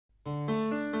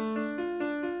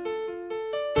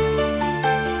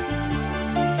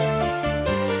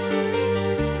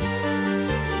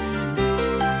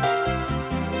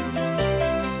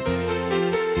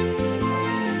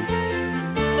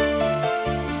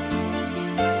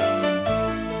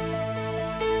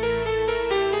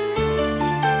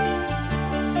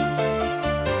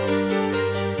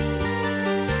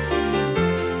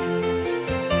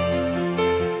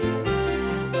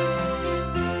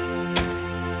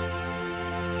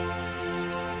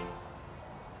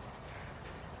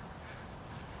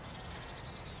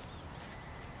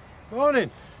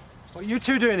Morning. What are you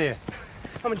two doing here?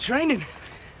 I'm in training.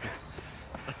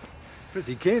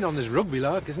 Pretty keen on this rugby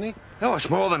lark, isn't he? Oh, it's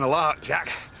more than a lark,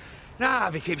 Jack. Nah,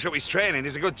 if he keeps up his training,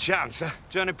 there's a good chance of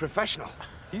turning professional.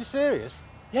 Are you serious?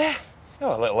 Yeah.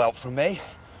 Oh, a little help from me.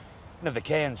 And if the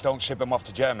Cairns don't ship him off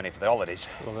to Germany for the holidays.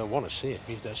 Well, they'll want to see him.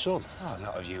 He's their son. Oh,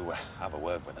 not if you have a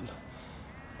word with him.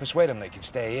 Persuade him that he can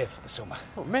stay here for the summer.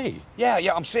 What, me? Yeah,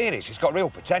 I'm serious. He's got real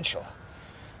potential.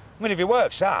 I mean, if he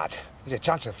works hard, there's a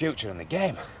chance of a future in the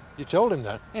game. You told him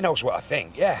that? He knows what I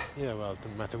think, yeah. Yeah, well, it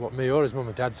doesn't matter what me or his mum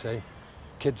and dad say.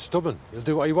 Kid's stubborn. He'll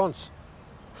do what he wants.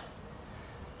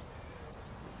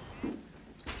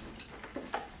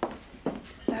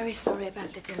 Very sorry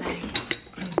about the delay.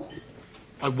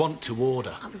 I want to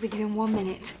order. I'll be with you in 1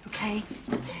 minute, OK?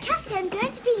 Captain, I'm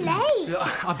going to be late.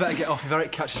 Yeah, I better get off. If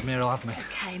Eric catches me, he'll have me.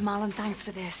 OK, Marlon, thanks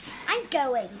for this. I'm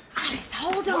going. Alice,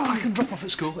 hold on. I can drop off at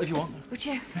school if you want. Would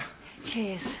you? Yeah.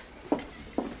 Cheers.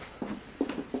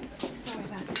 Sorry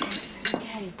about this,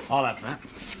 OK? I'll have that.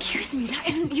 Excuse me, that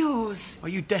isn't yours. Are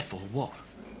you deaf or what?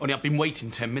 Only I've been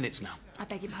waiting 10 minutes now. I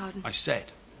beg your pardon. I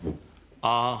said,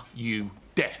 are you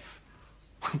deaf?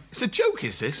 It's a joke,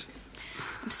 is this?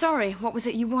 I'm sorry, what was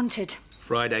it you wanted?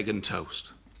 Fried egg and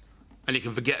toast. And you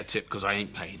can forget a tip because I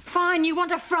ain't paying. Fine, you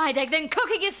want a fried egg, then cook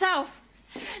it yourself.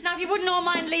 Now, if you wouldn't all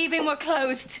mind leaving, we're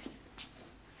closed.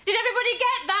 Did everybody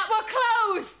get that? We're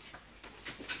closed!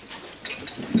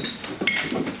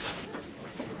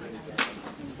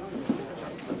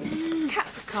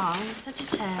 Capricorn,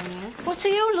 Sagittarius. What are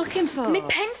you looking for? My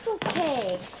pencil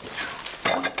case.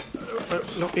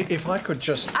 Look, if I could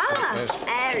just...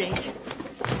 Aries.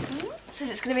 Says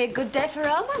it's going to be a good day for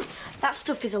romance. That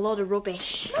stuff is a load of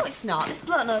rubbish. No, it's not. This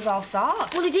bloke knows all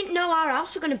sorts. Well, he didn't know our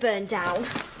house was going to burn down.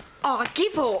 Oh,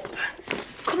 give up.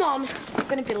 Come on, I'm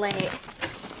going to be late.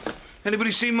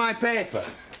 Anybody seen my paper?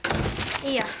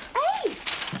 Here. Hey!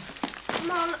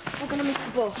 Come on, we're going to miss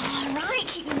the bus. All right,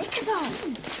 keep your knickers on.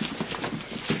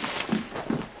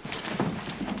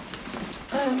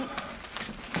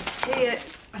 Here,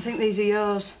 I think these are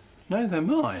yours. No, they're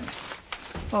mine.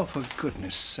 Oh, for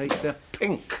goodness sake, they're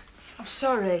pink. I'm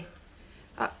sorry.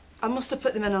 I must have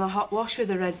put them in on a hot wash with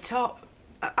a red top.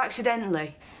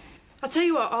 Accidentally. I'll tell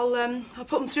you what, I'll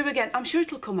put them through again. I'm sure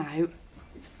it'll come out.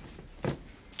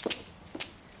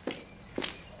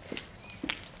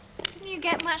 Didn't you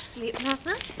get much sleep last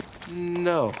night?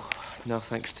 No. No,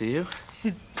 thanks to you.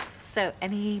 So,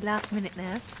 any last-minute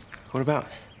nerves? What about?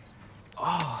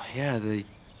 Oh, yeah, the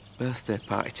birthday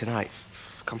party tonight.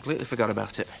 Completely forgot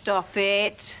about it. Stop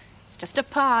it. It's just a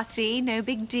party, no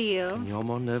big deal. And you're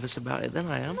more nervous about it than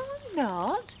I am. No, I'm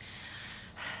not.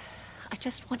 I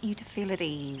just want you to feel at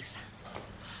ease.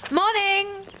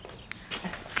 Morning!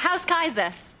 How's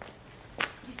Kaiser?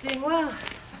 He's doing well.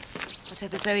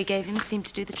 Whatever Zoe gave him seemed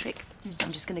to do the trick.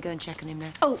 I'm just going to go and check on him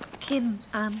now. Oh, Kim,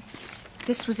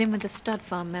 this was in with the stud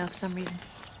farm mail for some reason.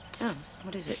 Oh,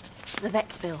 what is it? The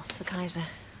vet's bill for Kaiser.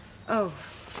 Oh,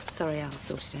 sorry, I'll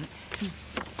sort it out.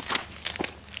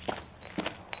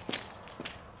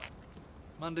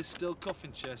 Mandy's still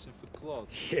coffin chasing for Claude.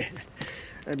 Yeah,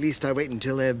 at least I wait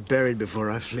until they're buried before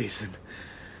I fleece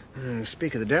them.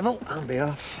 Speak of the devil, I'll be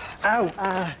off.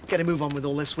 Ow, get a move on with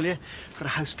all this, will you? Got a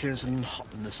house clearance in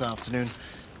Houghton this afternoon.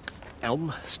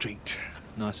 Elm Street.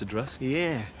 Nice address.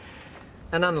 Yeah.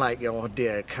 And unlike your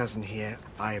dear cousin here,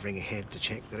 I ring ahead to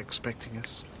check they're expecting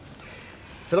us.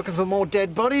 If you're looking for more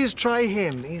dead bodies, try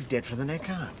him. He's dead for the neck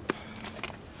up.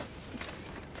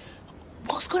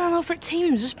 What's going on over at Tea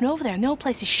Room's? Just been over there and the whole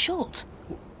place is shut.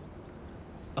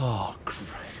 Oh,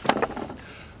 great.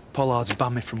 Pollard's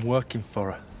banned me from working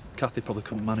for her. Kathy probably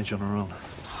couldn't manage on her own.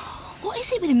 What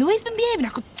is it with him? The way he's been behaving, I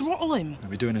could throttle him. I'll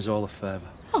be doing us all a favour.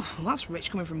 Oh, well, that's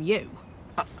rich coming from you.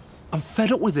 I'm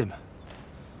fed up with him.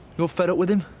 You're fed up with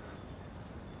him?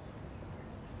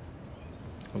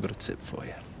 I've got a tip for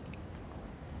you.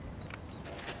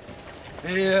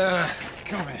 Yeah,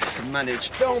 come here. I can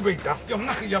manage. Don't be daft. You'll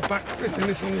knock at your back fitting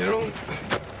this on your own.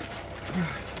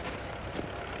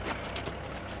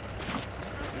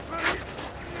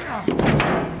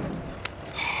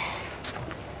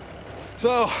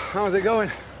 So, how's it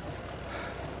going?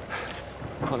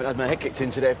 I haven't had my head kicked in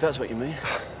today, if that's what you mean.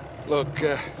 Look,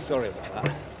 sorry about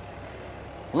that.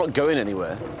 I'm not going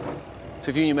anywhere. So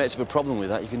if you and your mates have a problem with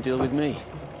that, you can deal with me.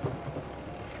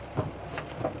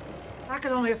 I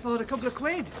can only afford a couple of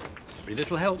quid. Every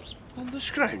little helps. On the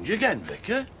scrounge again,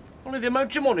 Vicar? Only the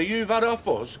amount of money you've had off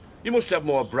us? You must have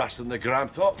more brass than the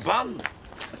Granthorpe band.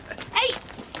 Hey,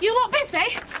 you lot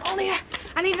busy? Only,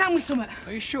 I I need a hand with something.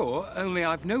 Are you sure? Only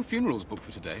I've no funerals booked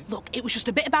for today. Look, it was just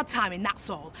a bit of bad timing, that's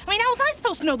all. I mean, how was I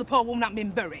supposed to know the poor woman hadn't been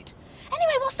buried?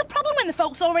 Anyway, what's the problem when the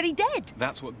folk's already dead?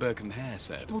 That's what Burke and Hare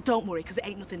said. Well, don't worry, because it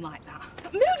ain't nothing like that.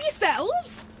 Move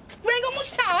yourselves! We ain't got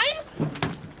much time.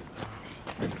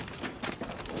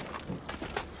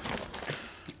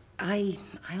 I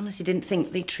honestly didn't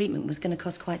think the treatment was going to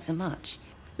cost quite so much.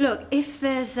 Look, if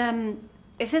there's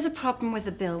a problem with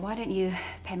the bill, why don't you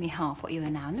pay me half what you owe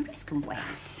now, and the rest can wait.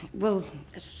 Well,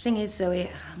 the thing is,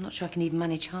 Zoe, I'm not sure I can even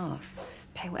manage half.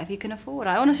 Pay whatever you can afford.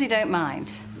 I honestly don't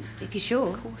mind. If you're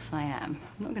sure. Of course I am.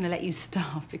 I'm not going to let you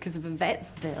starve because of a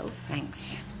vet's bill.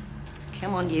 Thanks.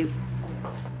 Come on, you.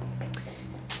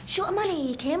 Short of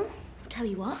money, Kim? Tell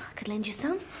you what, I could lend you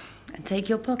some. And take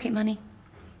your pocket money.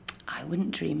 I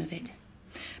wouldn't dream of it.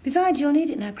 Besides, you'll need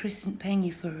it now Chris isn't paying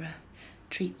you for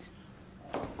treats.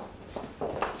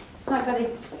 Right, buddy.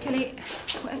 Kelly,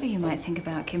 whatever you might think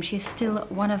about Kim, she is still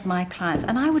one of my clients,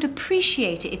 and I would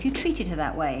appreciate it if you treated her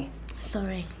that way.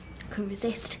 Sorry, I couldn't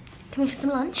resist. Coming for some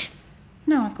lunch?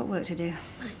 No, I've got work to do.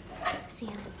 See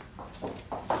you.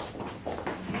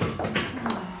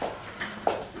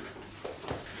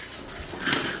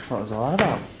 What was all that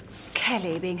about?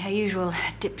 Kelly being her usual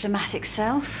diplomatic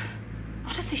self.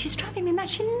 Honestly, she's driving me mad.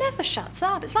 She never shuts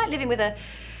up. It's like living with a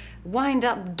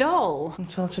wind-up doll.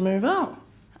 Tell her to move out.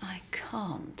 I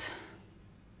can't.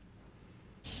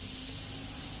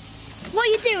 What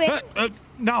are you doing?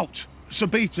 Nout. So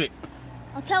beat it.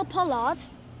 I'll tell Pollard.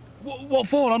 What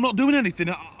for? I'm not doing anything.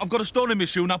 I've got a stone in my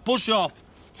shoe. Now push off.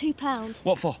 £2.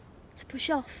 What for? To push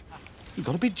off. You've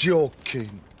got to be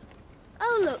joking.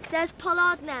 Oh, look, there's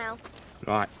Pollard now.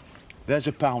 Right. There's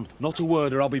 £1. Not a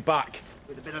word or I'll be back.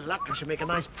 With a bit of luck, I should make a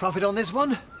nice profit on this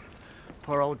one.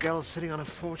 Poor old girl sitting on a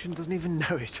fortune doesn't even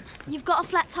know it. You've got a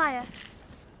flat tyre.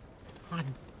 I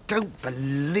don't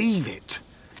believe it.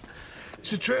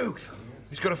 It's the truth.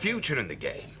 He's got a future in the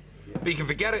game. But you can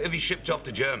forget it if he's shipped off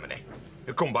to Germany.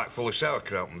 He'll come back full of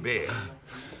sauerkraut and beer.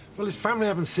 Well, his family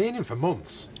haven't seen him for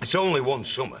months. It's only one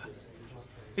summer.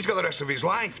 He's got the rest of his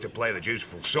life to play the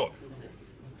dutiful son.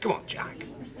 Come on, Jack.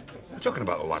 We're talking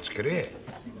about the lad's career.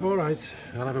 All right,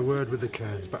 I'll have a word with the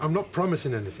Cairns, but I'm not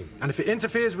promising anything. And if it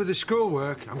interferes with his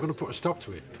schoolwork, I'm going to put a stop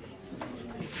to it.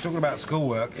 Talking about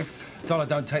schoolwork, if Donna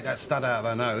don't take that stud out of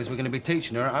her nose, we're going to be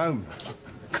teaching her at home.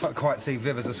 Can't quite see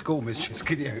Viv as a schoolmistress,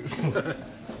 can you?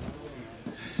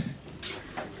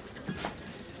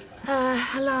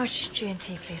 A large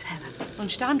G&T, please, Helen.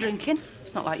 Lunchtime drinking.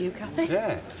 It's not like you, Kathy.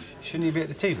 Yeah. Shouldn't you be at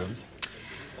the tea rooms?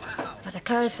 But I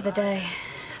closed for the day.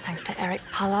 Thanks to Eric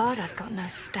Pollard, I've got no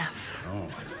staff. Oh,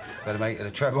 better make it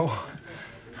a treble.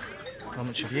 How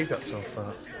much have you got so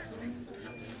far?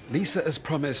 Lisa has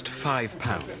promised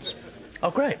 £5.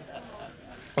 Oh, great.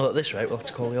 Well, at this rate, we'll have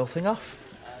to call the whole thing off.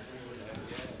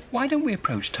 Why don't we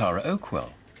approach Tara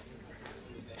Oakwell?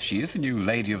 She is the new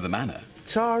lady of the manor.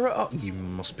 Tara? Oh, you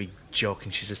must be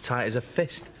joking. She's as tight as a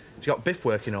fist. She's got Biff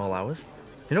working all hours.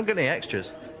 You don't get any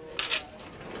extras.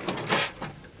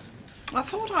 I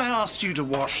thought I asked you to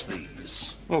wash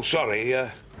these. Oh, sorry.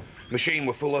 Machine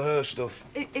were full of her stuff.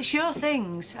 It's your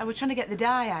things. I was trying to get the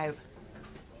dye out.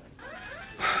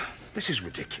 This is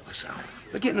ridiculous, Al.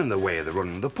 They're getting in the way of the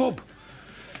running of the pub.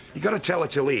 You got to tell her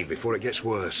to leave before it gets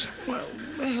worse. Well,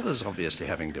 Heather's obviously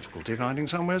having difficulty finding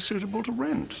somewhere suitable to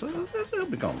rent. So they'll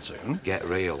be gone soon. Get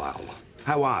real, Al.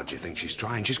 How hard do you think she's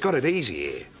trying? She's got it easy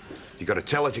here. You got to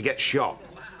tell her to get shot,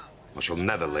 or she'll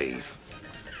never leave.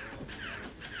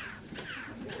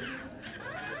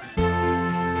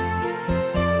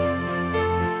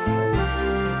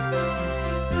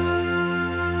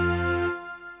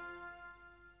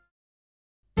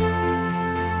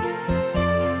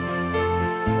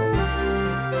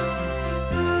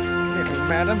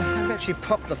 Madam, I bet she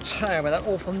popped the tyre with that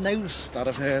awful nose stud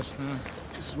of hers.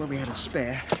 Just when we had a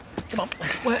spare. Come on.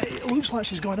 Well, it looks like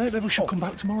she's going out. Maybe she'll come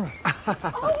back tomorrow.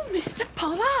 Oh, Mr.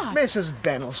 Pollard. Mrs.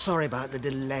 Bennell, sorry about the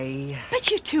delay. But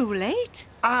you're too late.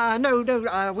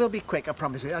 No, we'll be quick, I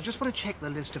promise you. I just want to check the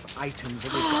list of items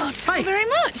that we've got. Thank you very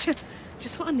much.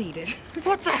 Just what I needed.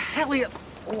 What the hell are you...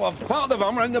 Oh, I've part of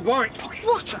them around the bike.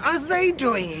 What are they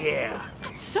doing here?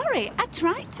 I'm sorry, I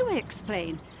tried to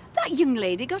explain. That young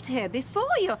lady got here before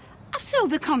you. I've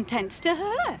sold the contents to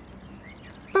her.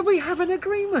 But we have an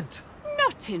agreement.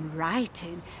 Not in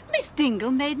writing. Miss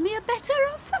Dingle made me a better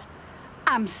offer.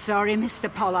 I'm sorry,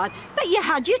 Mr. Pollard, but you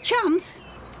had your chance.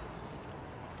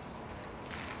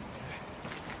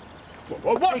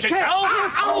 Watch it,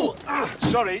 Al!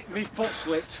 Sorry, me foot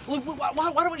slipped. Look,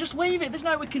 why don't we just leave it? There's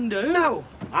nothing we can do. No,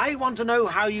 I want to know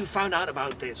how you found out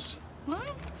about this. Well,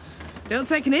 don't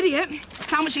take an idiot.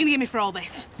 So how much are you going to give me for all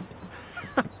this?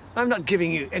 I'm not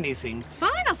giving you anything.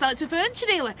 Fine, sell it to a furniture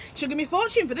dealer. She'll give me a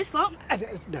fortune for this lot.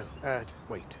 No,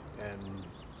 wait.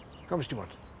 How much do you want?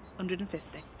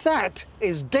 150. That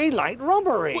is daylight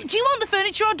robbery. What, do you want the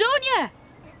furniture or don't you?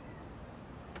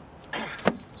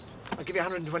 I'll give you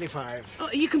 125. Oh,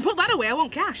 you can put that away, I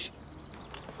want cash.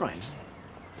 Right.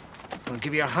 I'll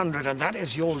give you 100, and that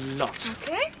is your lot.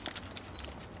 Okay.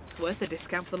 It's worth a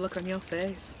discount for the look on your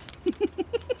face.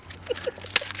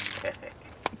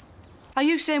 Are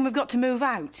you saying we've got to move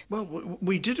out? Well,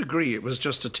 we did agree it was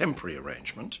just a temporary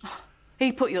arrangement.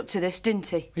 He put you up to this, didn't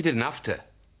he? He didn't have to.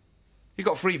 You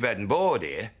got free bed and board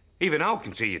here. Even Al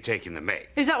can see you taking the mick.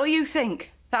 Is that what you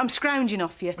think? That I'm scrounging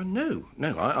off you? No.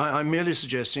 I'm merely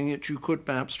suggesting that you could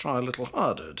perhaps try a little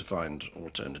harder to find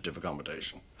alternative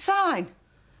accommodation. Fine.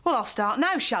 Well, I'll start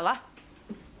now, shall I?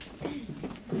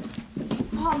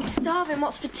 Oh, I'm starving.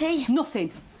 What's for tea?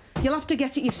 Nothing. You'll have to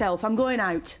get it yourself. I'm going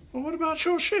out. Well, what about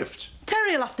your shift?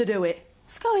 Terry'll have to do it.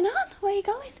 What's going on? Where are you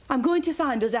going? I'm going to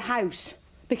find us a house.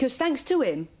 Because thanks to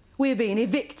him, we're being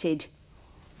evicted.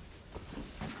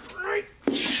 Right.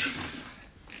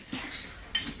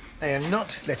 I am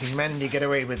not letting Mandy get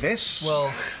away with this.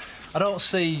 Well, I don't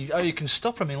see how you can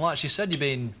stop her. I mean, like she said, you're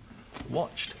being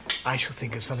watched. I shall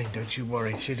think of something, don't you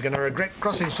worry. She's going to regret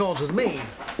crossing swords with me.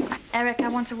 Eric, I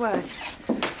want a word.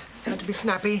 Have to be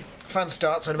snappy. Fun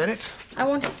starts in a minute. I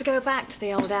want us to go back to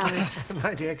the old hours.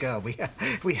 My dear girl,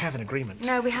 we have an agreement.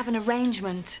 No, we have an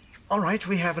arrangement. All right,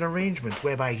 we have an arrangement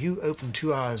whereby you open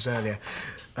 2 hours earlier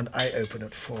and I open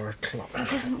at 4 o'clock.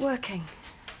 It isn't working.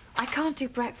 I can't do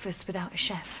breakfast without a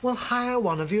chef. Well, hire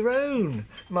one of your own.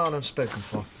 Marlon's spoken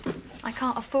for. I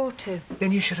can't afford to.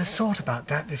 Then you should have thought about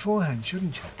that beforehand,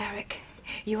 shouldn't you? Eric,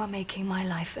 you are making my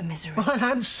life a misery. Well,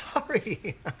 I'm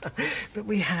sorry. But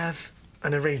we have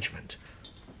an arrangement.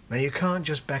 Now, you can't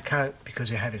just back out because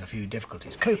you're having a few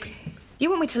difficulties coping. You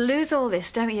want me to lose all this,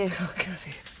 don't you? Oh,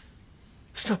 Kathy,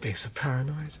 stop being so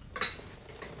paranoid.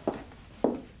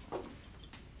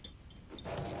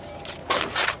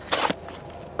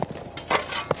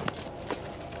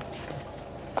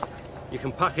 You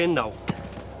can pack in now.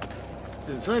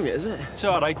 Isn't time yet, is it? It's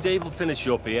all right, Dave will finish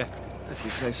you up here. If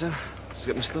you say so. Just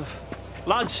get my stuff.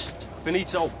 Lads,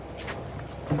 finito.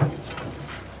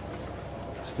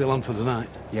 Still on for tonight?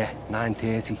 Yeah,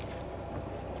 9:30.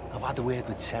 I've had a word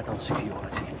with Sed on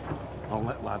security. I'll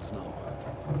let lads know.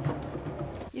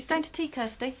 You staying to tea,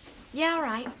 Kirsty? Yeah, all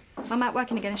right. Mum out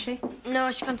working again, is she?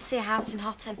 No, she's gone to see a house in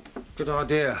Hotham. Good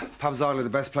idea. Pub's hardly the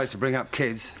best place to bring up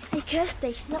kids. Hey,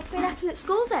 Kirsty, what's been happening at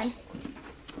school then?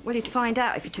 Well, you'd find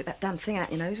out if you took that damn thing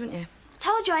out your nose, wouldn't you?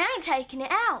 Told you I ain't taking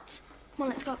it out. Come on,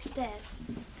 let's go upstairs.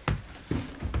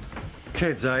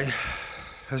 Kids, eh?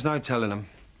 There's no telling them.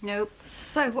 Nope.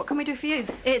 So, what can we do for you?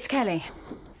 It's Kelly.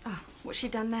 Oh, what's she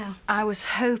done now? I was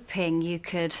hoping you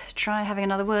could try having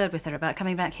another word with her about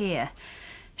coming back here.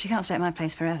 She can't stay at my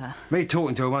place forever. Me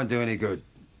talking to her won't do any good.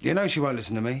 You know she won't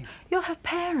listen to me. You're her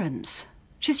parents.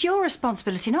 She's your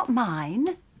responsibility, not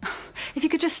mine. If you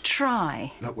could just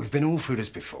try. Look, we've been all through this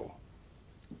before.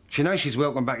 She knows she's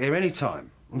welcome back here any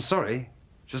time. I'm sorry.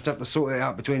 Just have to sort it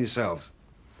out between yourselves.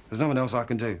 There's no one else I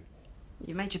can do.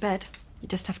 You made your bed. You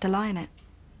just have to lie in it.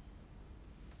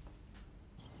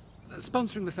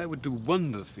 Sponsoring the fair would do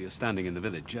wonders for your standing in the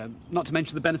village, not to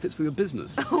mention the benefits for your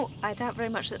business. Oh, I doubt very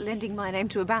much that lending my name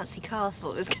to a bouncy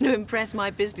castle is going to impress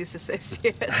my business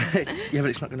associates. Yeah, but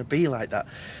it's not going to be like that.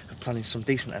 We're planning some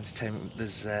decent entertainment.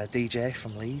 There's a DJ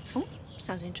from Leeds. Oh,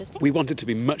 sounds interesting. We want it to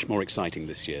be much more exciting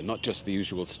this year, not just the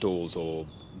usual stalls or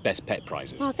best pet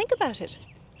prizes. Well, think about it.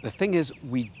 The thing is,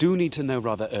 we do need to know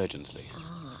rather urgently.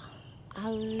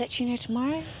 I'll let you know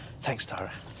tomorrow. Thanks,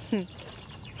 Tara.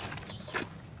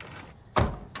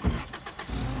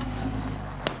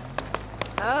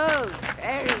 Oh,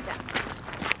 very done.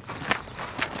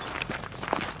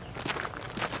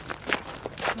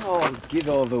 Oh, give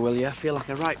over, will you? I feel like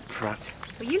a right prat.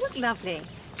 Well, you look lovely.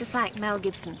 Just like Mel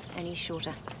Gibson, only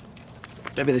shorter.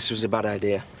 Maybe this was a bad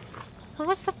idea. Well,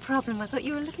 what's the problem? I thought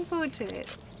you were looking forward to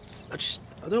it.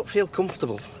 I don't feel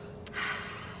comfortable.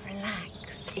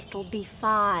 Relax. It'll be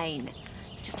fine.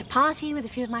 It's just a party with a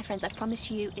few of my friends. I promise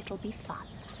you it'll be fun.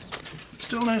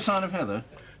 Still no sign of Heather?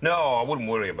 No, I wouldn't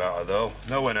worry about her, though.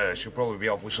 Knowing her, she'll probably be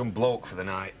off with some bloke for the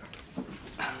night.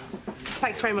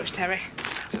 Thanks very much, Terry.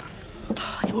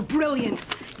 Oh, you were brilliant.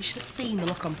 You should have seen the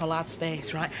look on Pollard's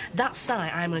face, right? That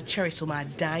sight I'm going to cherish till my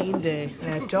dying day.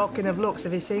 Talking of looks,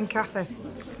 have you seen Kathy?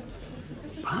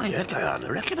 I hardly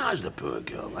recognise the poor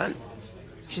girl, then.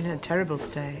 She's in a terrible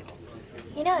state.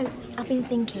 You know, I've been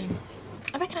thinking,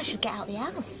 I reckon I should get out the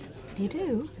house. You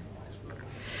do?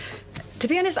 To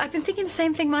be honest, I've been thinking the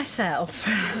same thing myself.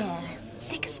 Yeah,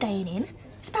 sick of staying in.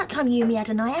 It's about time you and me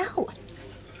had a night out.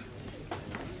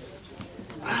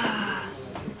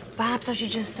 Perhaps I should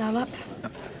just sell up.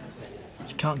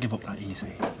 You can't give up that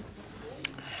easy.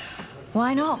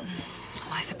 Why not?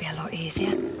 Life would be a lot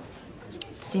easier.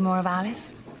 See more of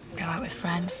Alice, go out with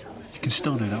friends. You can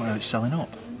still do that without selling up.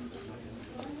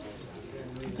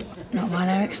 Not while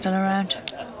Eric's still around.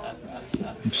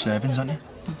 You've savings, haven't you?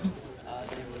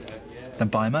 Then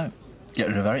buy him out. Get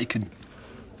rid of Eric, you could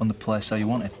run the place how you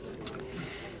wanted.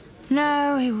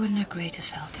 No, he wouldn't agree to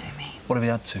sell to me. What if he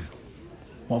had to?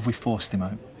 What if we forced him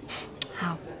out?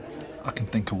 How? I can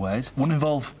think of ways. Wouldn't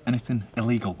involve anything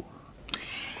illegal.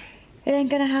 It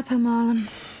ain't gonna happen, Marlon.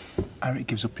 Eric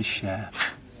gives up his share.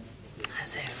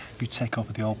 As if. You take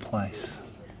over the old place.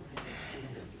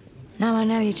 Now I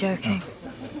know you're joking.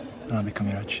 And I'll become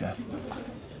your head chef.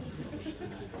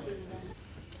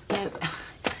 No, it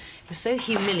was so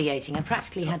humiliating. I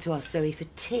practically had to ask Zoe for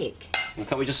tick. Well,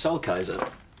 can't we just sell Kaiser?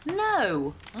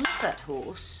 No, I love that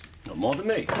horse. Not more than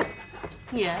me.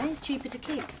 Yeah, it's cheaper to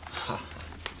keep.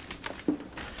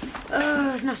 Oh,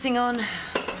 there's nothing on.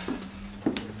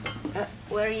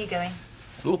 Where are you going?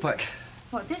 It's a little pack.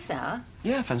 What, this hour?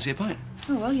 Yeah, fancy a pint.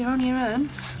 Oh, well, you're on your own.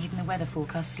 Even the weather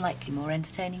forecast's slightly more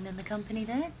entertaining than the company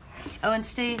there. Oh, and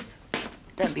Steve,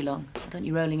 don't be long. Why don't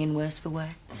you rolling in worse for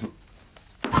wear?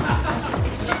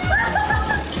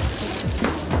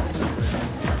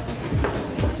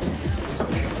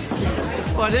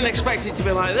 Well, I didn't expect it to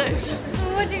be like this.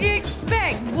 What did you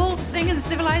expect? Waltzing and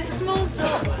civilized small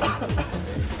talk.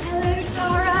 Hello,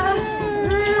 Tara.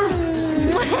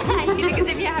 You look as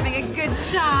if you're having a good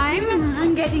time.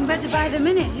 I'm getting better by the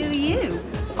minute. Who are you?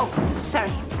 Oh,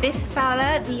 sorry. Biff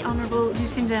Fowler, the Honourable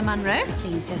Lucinda Munro.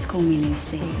 Please just call me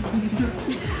Lucy.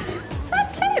 Is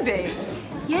that Toby?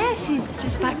 Yes, he's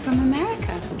just back from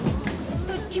America.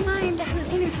 Oh, do you mind? I haven't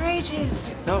seen him for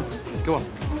ages. No, go on.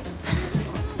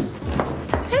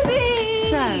 Toby!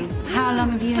 So, how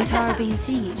long have you and Tara been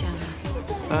seeing each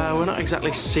other? We're not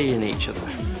exactly seeing each other.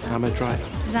 I'm a driver.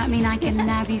 Does that mean I can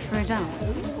nab you for a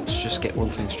dance? Let's just get one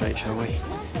thing straight, shall we?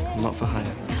 I'm not for hire.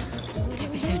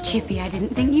 Don't be so chippy. I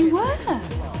didn't think you were.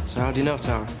 So how do you know,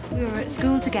 Tara? We were at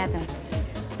school together.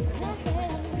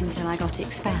 Until I got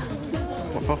expelled.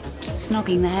 What for?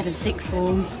 Snogging the head of sixth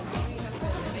form.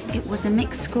 It was a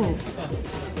mixed school.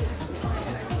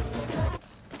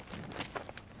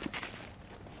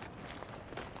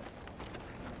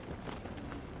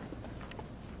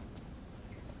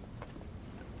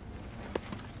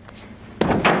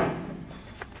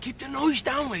 Keep the noise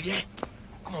down, will you?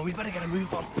 Come on, we better get a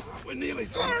move on. We're nearly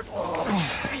there. Oh,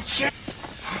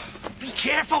 be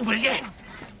careful, will you?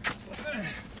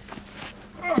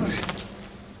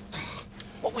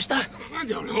 What was that? I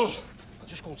don't know. I'll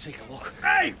just go and take a look.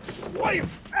 Hey, wait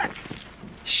back!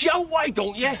 Shout, why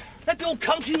don't you? Let the old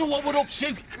country know what we're up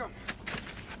to.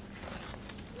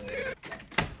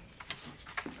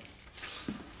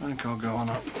 I think I'll go on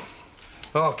up.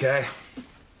 OK.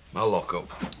 I'll lock up.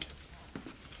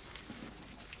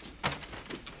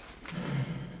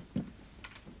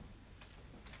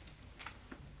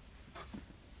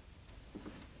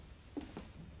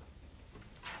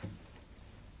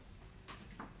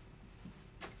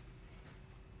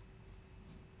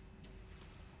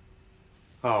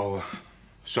 Oh,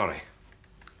 sorry.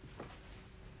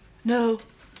 No.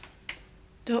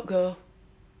 Don't go.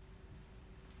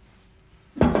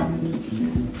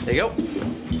 There you go.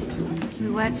 We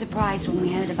weren't surprised when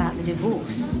we heard about the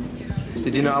divorce.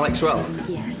 Did you know Alex well?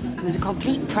 Yes, he was a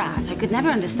complete prat. I could never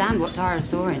understand what Tara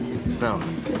saw in him. No,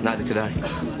 neither could I.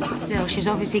 Still, she's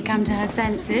obviously come to her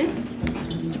senses.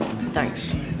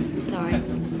 Thanks. Sorry.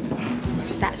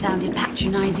 That sounded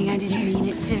patronising. I didn't mean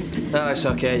it to. No, it's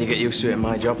okay. You get used to it in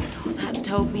my job. That's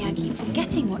told me I keep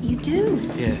forgetting what you do.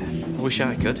 Yeah, I wish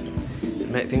I could. It'd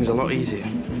make things a lot easier.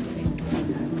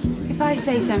 If I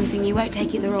say something, you won't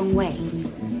take it the wrong way.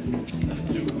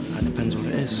 That depends what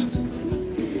it is.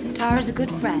 Tara's a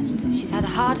good friend. She's had a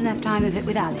hard enough time of it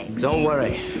with Alex. Don't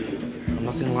worry. I'm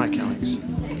nothing like Alex.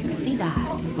 I can see that.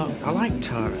 Look, I like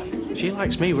Tara. She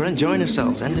likes me. We're enjoying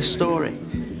ourselves. End of story.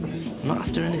 I'm not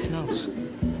after anything else.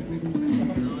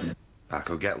 I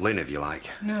could get Lynn if you like.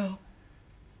 No.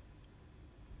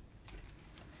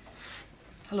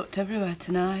 I looked everywhere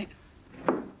tonight.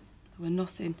 There were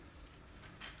nothing.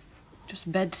 Just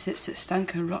bed sits that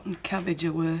stank of rotten cabbage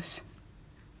or worse.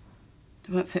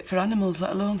 They weren't fit for animals,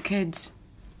 let alone kids.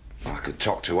 I could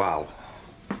talk to Al.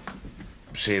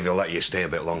 See if he'll let you stay a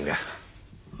bit longer.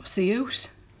 What's the use?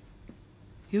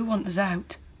 You want us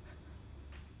out.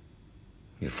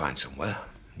 You'll find somewhere.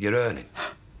 You're earning.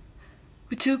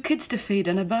 With 2 kids to feed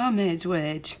and a barmaid's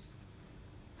wage.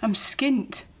 I'm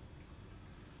skint.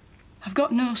 I've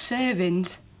got no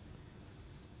savings.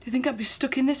 Do you think I'd be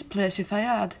stuck in this place if I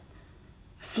had?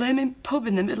 A flaming pub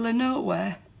in the middle of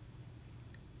nowhere.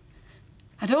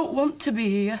 I don't want to be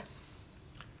here.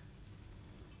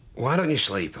 Why don't you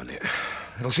sleep on it?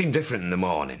 It'll seem different in the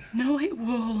morning. No, it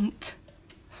won't.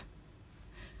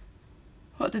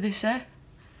 What do they say?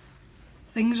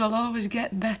 Things will always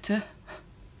get better.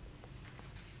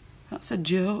 That's a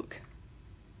joke.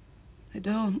 They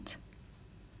don't.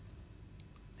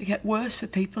 They get worse for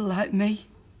people like me.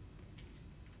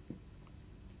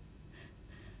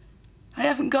 I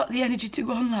haven't got the energy to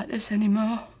go on like this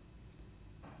anymore.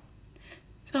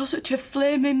 It's all such a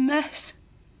flaming mess.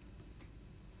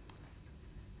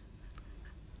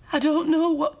 I don't know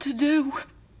what to do.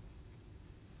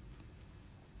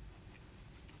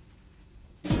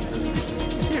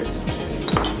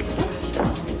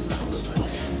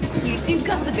 You two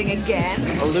gossiping again?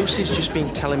 Well, Lucy's just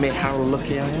been telling me how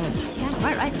lucky I am. Yeah,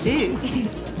 quite right too.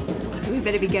 We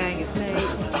better be going, it's late.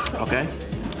 Okay,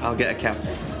 I'll get a cab.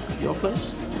 Your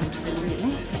place?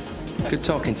 Absolutely. Good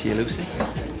talking to you, Lucy.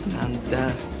 And,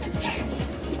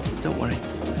 don't worry.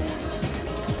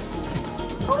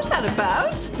 What was that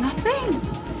about? Nothing.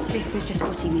 Biff was just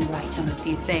putting me right on a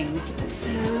few things.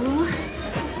 So,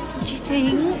 what do you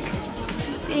think?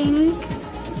 You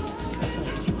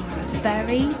are a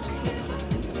very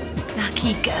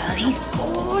lucky girl. He's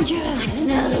gorgeous. I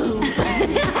know.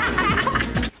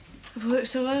 I've worked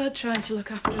so hard trying to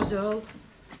look after us all.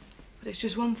 But it's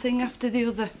just one thing after the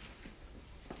other.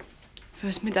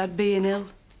 First my dad being ill.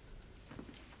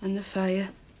 And the fire.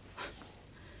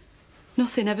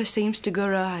 Nothing ever seems to go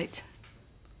right.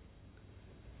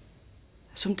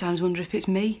 I sometimes wonder if it's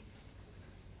me.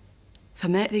 If I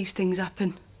make these things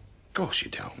happen. Of course you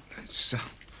don't. It's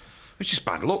just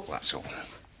bad luck, that's all.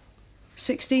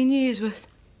 16 years worth.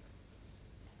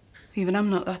 Even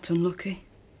I'm not that unlucky.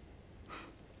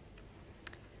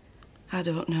 I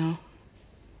don't know.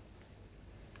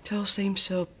 It all seems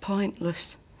so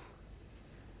pointless.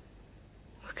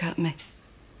 Look at me.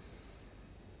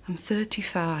 I'm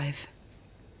 35.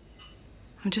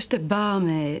 I'm just a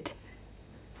barmaid.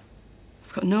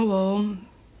 I've got no home,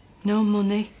 no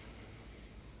money.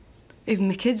 Even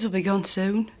my kids will be gone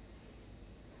soon.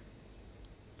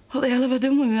 What the hell have I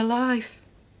done with my life?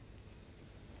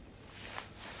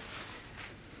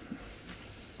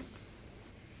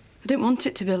 I didn't want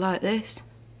it to be like this.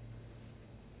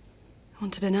 I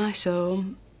wanted a nice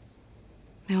home,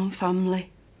 my own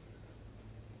family,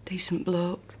 decent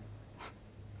bloke.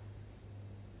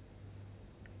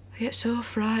 I get so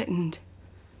frightened,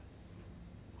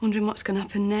 wondering what's going to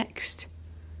happen next,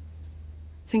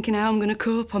 thinking how I'm going to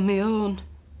cope on my own.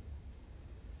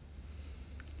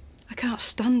 I can't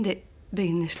stand it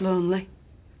being this lonely.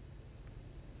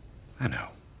 I know.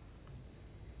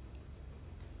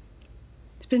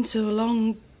 It's been so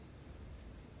long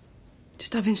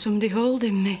just having somebody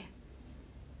holding me.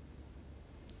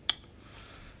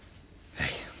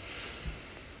 Hey.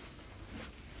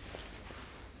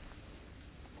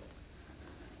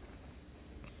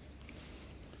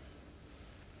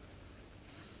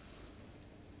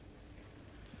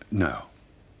 No.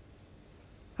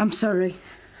 I'm sorry.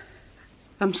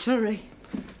 I'm sorry.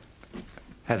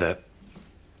 Heather,